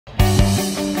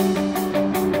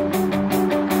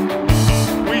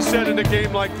said in a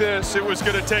game like this, it was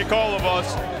going to take all of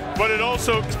us, but it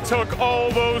also took all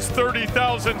those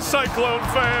 30,000 Cyclone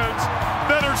fans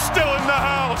that are still in the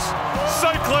house.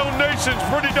 Cyclone Nation's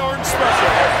pretty darn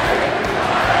special.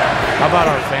 How about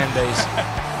our fan base?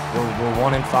 We're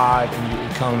 1-5, and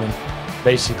you come and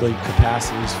basically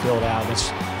capacity's filled out.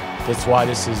 That's why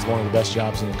this is one of the best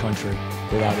jobs in the country,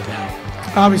 without a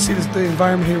doubt. Obviously, the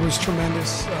environment here was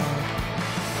tremendous.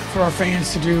 For our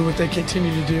fans to do what they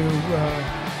continue to do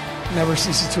never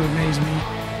ceases to amaze me.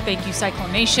 Thank you,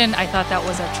 Cyclone Nation. I thought that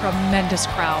was a tremendous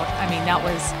crowd. I mean, that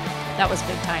was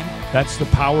big time. That's the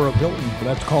power of Hilton.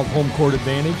 That's called home court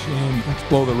advantage, and let's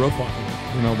blow the roof off of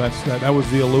it. You know, that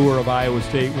was the allure of Iowa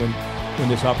State when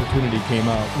this opportunity came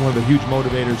out. One of the huge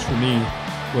motivators for me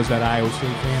was that Iowa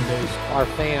State fan base. Our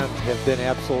fans have been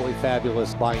absolutely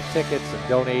fabulous buying tickets and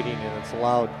donating, and it's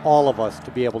allowed all of us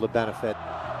to be able to benefit.